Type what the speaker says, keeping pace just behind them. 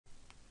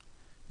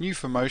New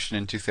for Motion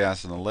in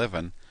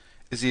 2011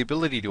 is the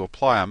ability to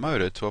apply a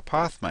motor to a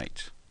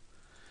pathmate.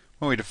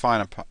 When we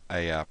define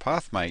a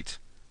pathmate,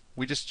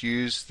 we just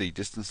use the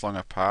distance along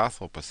a path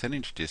or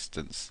percentage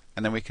distance,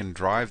 and then we can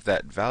drive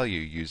that value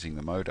using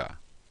the motor.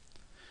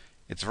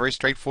 It's a very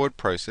straightforward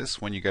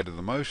process. When you go to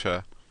the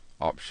motor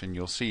option,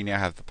 you'll see you now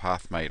have the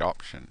pathmate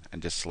option,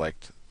 and just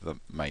select the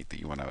mate that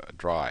you want to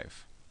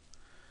drive.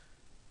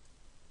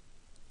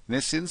 In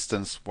this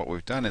instance, what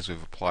we've done is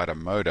we've applied a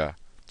motor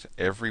to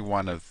every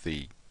one of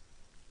the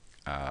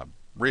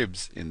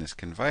ribs in this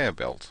conveyor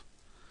belt,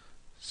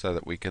 so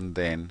that we can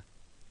then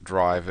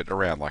drive it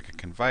around like a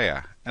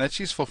conveyor. And it's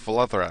useful for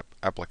other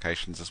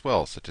applications as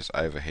well, such as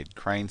overhead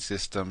crane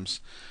systems,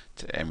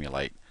 to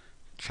emulate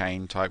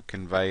chain type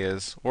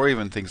conveyors, or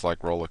even things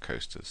like roller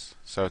coasters.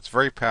 So it's a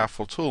very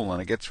powerful tool,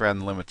 and it gets around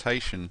the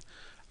limitation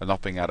of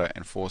not being able to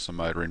enforce a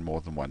motor in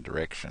more than one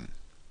direction.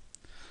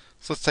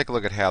 So let's take a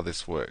look at how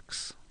this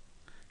works.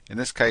 In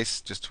this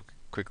case, just to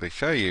quickly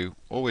show you,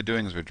 all we're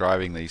doing is we're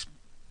driving these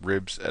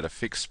ribs at a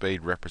fixed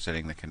speed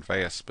representing the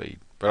conveyor speed.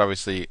 But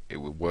obviously it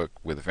will work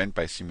with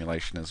event-based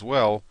simulation as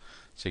well,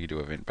 so you can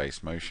do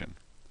event-based motion.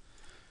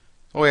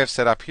 All we have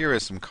set up here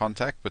is some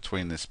contact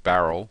between this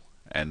barrel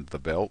and the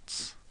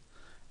belts,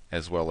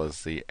 as well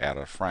as the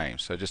outer frame.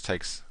 So it just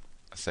takes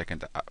a second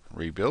to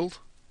rebuild,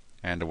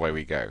 and away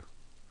we go.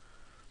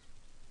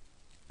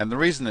 And the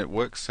reason it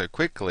works so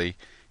quickly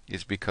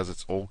is because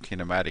it's all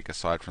kinematic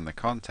aside from the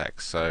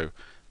contact. So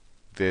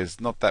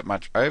there's not that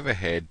much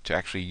overhead to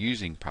actually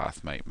using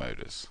pathmate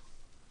motors.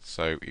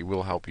 So it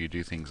will help you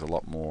do things a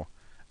lot more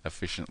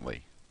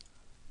efficiently.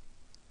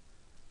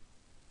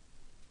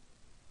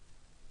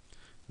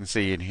 You can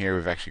see in here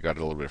we've actually got a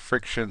little bit of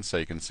friction, so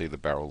you can see the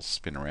barrels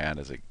spin around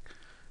as it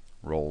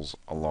rolls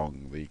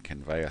along the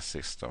conveyor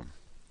system.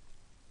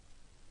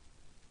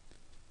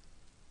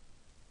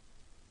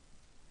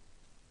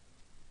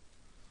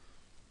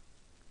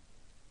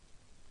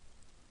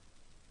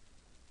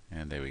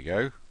 And there we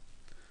go.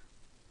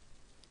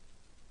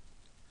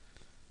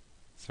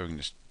 So we can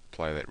just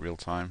play that real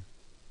time.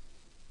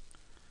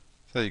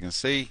 So you can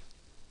see,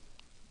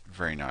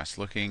 very nice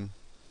looking.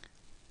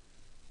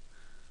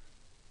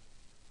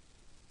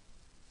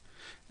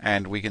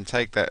 And we can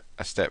take that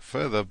a step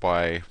further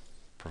by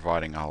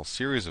providing a whole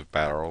series of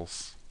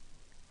barrels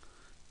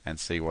and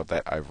see what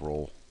that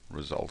overall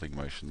resulting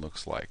motion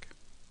looks like.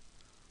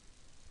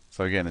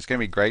 So again, it's going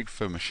to be great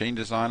for machine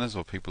designers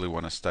or people who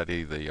want to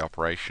study the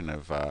operation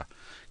of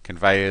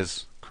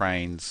conveyors,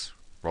 cranes,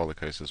 roller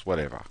coasters,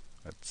 whatever.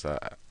 It's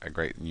a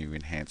great new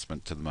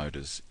enhancement to the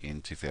motors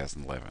in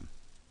 2011.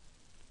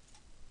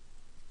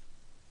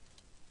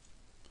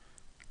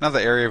 Another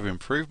area of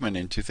improvement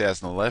in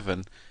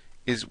 2011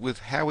 is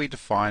with how we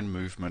define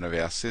movement of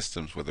our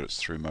systems, whether it's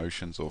through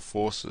motions or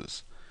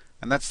forces.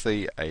 And that's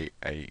a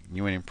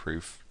new and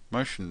improved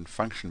motion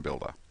function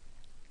builder.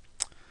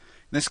 In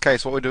this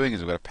case, what we're doing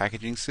is we've got a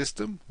packaging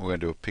system. We're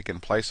going to do a pick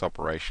and place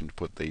operation to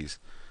put these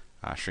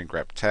shrink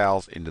wrap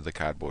towels into the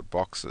cardboard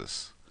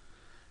boxes.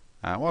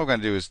 What we're going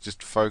to do is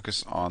just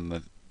focus on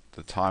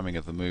the timing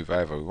of the move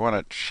over. We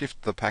want to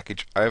shift the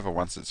package over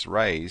once it's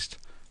raised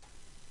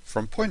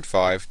from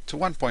 0.5 to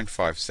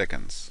 1.5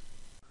 seconds.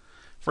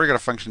 I've already got a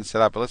function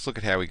set up, but let's look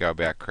at how we go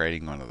about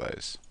creating one of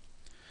those.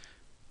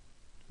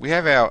 We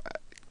have our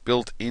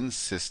built-in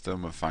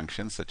system of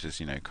functions such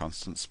as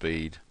constant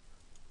speed,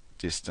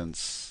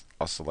 distance,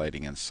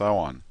 oscillating, and so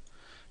on.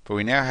 But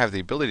we now have the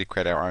ability to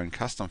create our own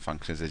custom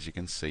functions, as you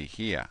can see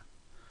here.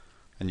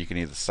 And you can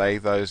either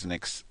save those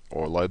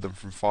or load them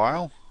from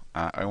file,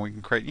 and we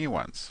can create new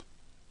ones.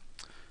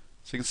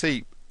 So you can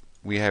see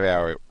we have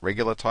our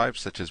regular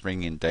types, such as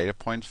bringing in data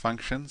point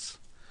functions.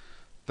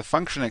 The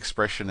function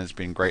expression has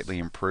been greatly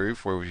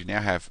improved, where we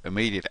now have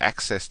immediate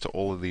access to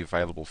all of the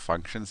available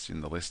functions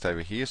in the list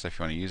over here. So if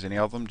you want to use any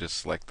of them, just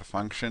select the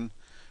function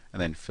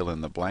and then fill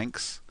in the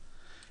blanks,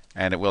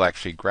 and it will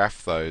actually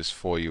graph those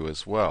for you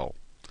as well.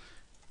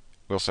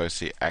 We also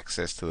see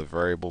access to the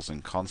variables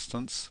and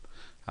constants.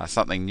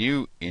 Something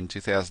new in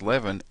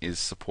 2011 is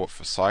support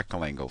for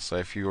cycle angle. So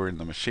if you're in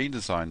the machine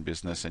design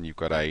business and you've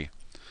got a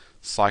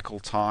cycle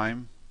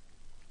time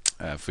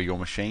for your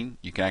machine,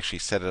 you can actually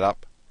set it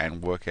up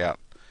and work out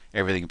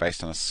everything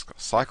based on a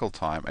cycle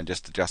time and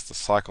just adjust the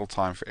cycle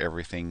time for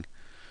everything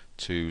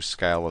to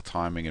scale the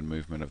timing and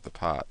movement of the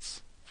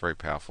parts. Very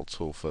powerful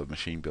tool for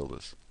machine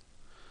builders.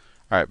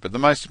 Alright, but the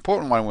most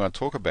important one we want to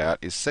talk about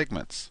is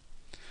segments.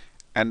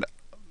 And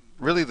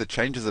really the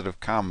changes that have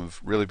come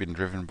have really been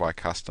driven by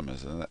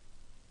customers, and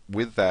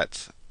with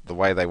that the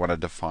way they want to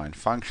define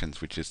functions,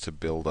 which is to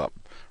build up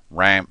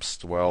ramps,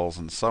 dwells,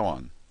 and so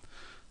on.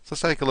 So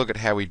let's take a look at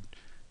how we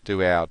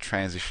do our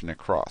transition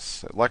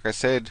across. Like I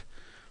said,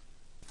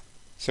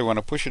 so we want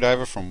to push it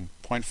over from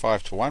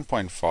 0.5 to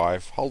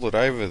 1.5, hold it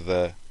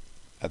over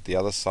at the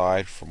other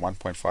side from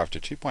 1.5 to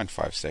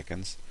 2.5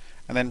 seconds,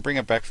 and then bring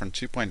it back from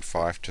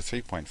 2.5 to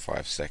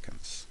 3.5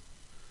 seconds.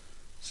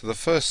 So the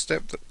first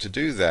step to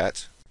do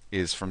that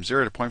is from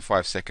 0 to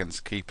 0.5 seconds,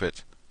 keep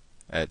it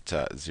at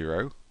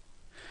 0.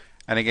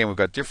 And again, we've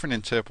got different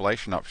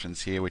interpolation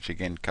options here, which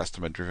again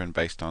customer driven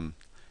based on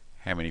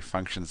how many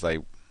functions they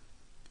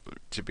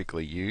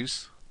typically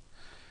use.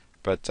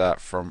 But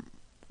from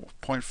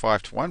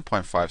 0.5 to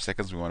 1.5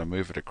 seconds, we want to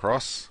move it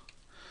across.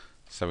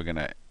 So we're going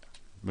to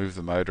move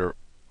the motor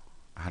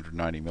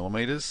 190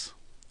 millimeters.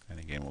 And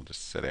again, we'll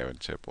just set our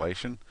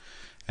interpolation.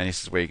 And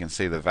this is where you can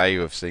see the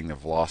value of seeing the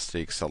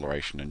velocity,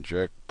 acceleration, and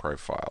jerk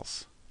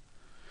profiles.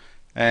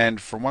 And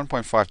from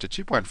 1.5 to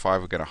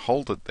 2.5, we're going to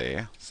hold it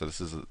there. So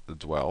this is the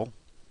dwell.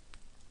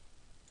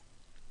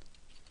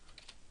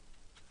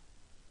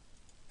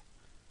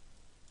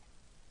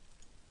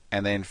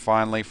 And then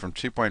finally, from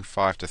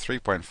 2.5 to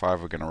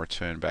 3.5, we're going to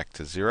return back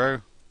to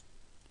 0.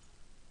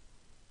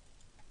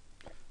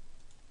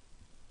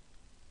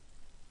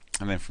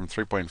 And then from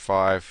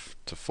 3.5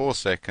 to 4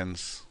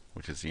 seconds,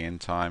 which is the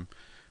end time,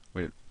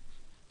 we're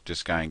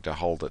just going to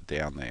hold it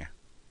down there.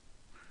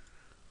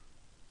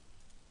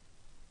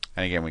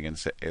 And again, we can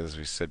set, as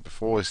we said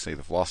before, we see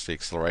the velocity,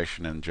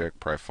 acceleration, and jerk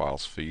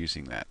profiles for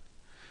using that.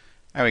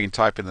 And we can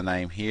type in the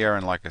name here,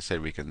 and like I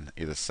said, we can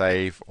either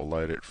save or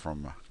load it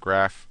from a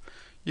graph.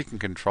 You can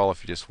control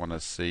if you just want to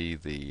see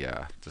the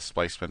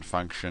displacement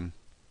function.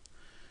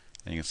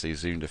 And you can see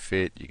zoom to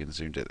fit, you can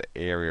zoom to the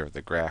area of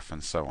the graph,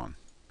 and so on.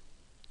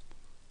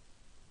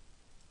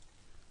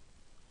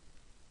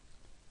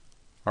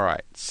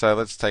 Alright, so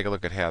let's take a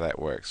look at how that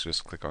works.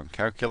 Just click on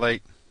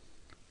Calculate.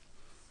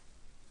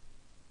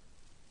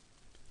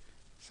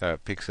 So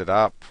it picks it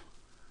up,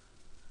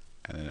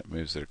 and then it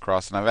moves it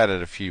across. And I've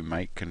added a few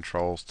mate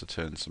controls to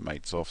turn some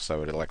mates off,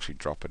 so it'll actually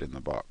drop it in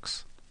the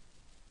box.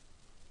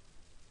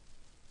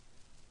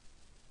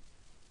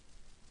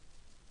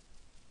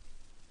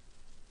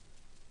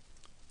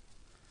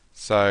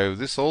 So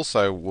this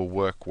also will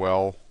work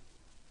well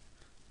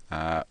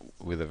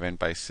with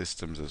event-based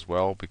systems as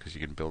well, because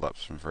you can build up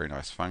some very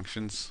nice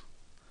functions.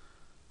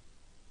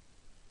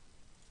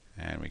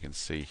 And we can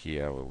see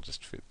here, we'll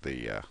just fit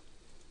the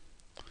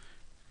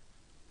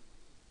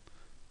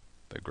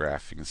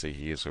graph. You can see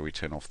here's where we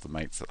turn off the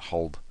mates that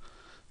hold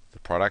the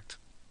product.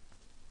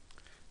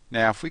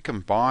 Now if we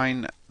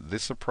combine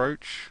this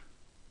approach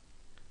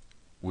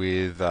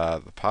with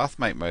the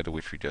pathmate motor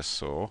which we just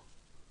saw,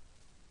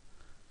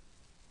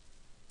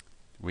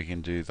 we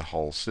can do the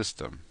whole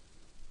system.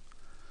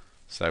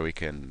 So we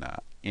can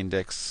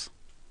index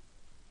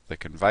the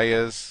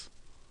conveyors,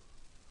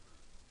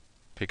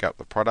 pick up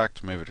the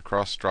product, move it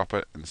across, drop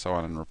it, and so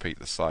on, and repeat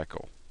the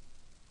cycle.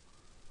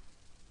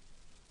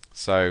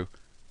 So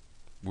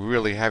we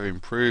really have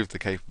improved the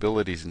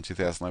capabilities in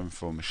 2011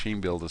 for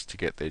machine builders to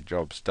get their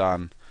jobs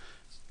done,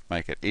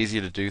 make it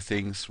easier to do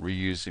things,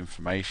 reuse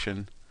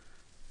information,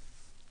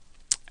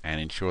 and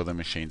ensure the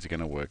machines are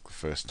going to work the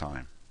first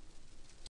time.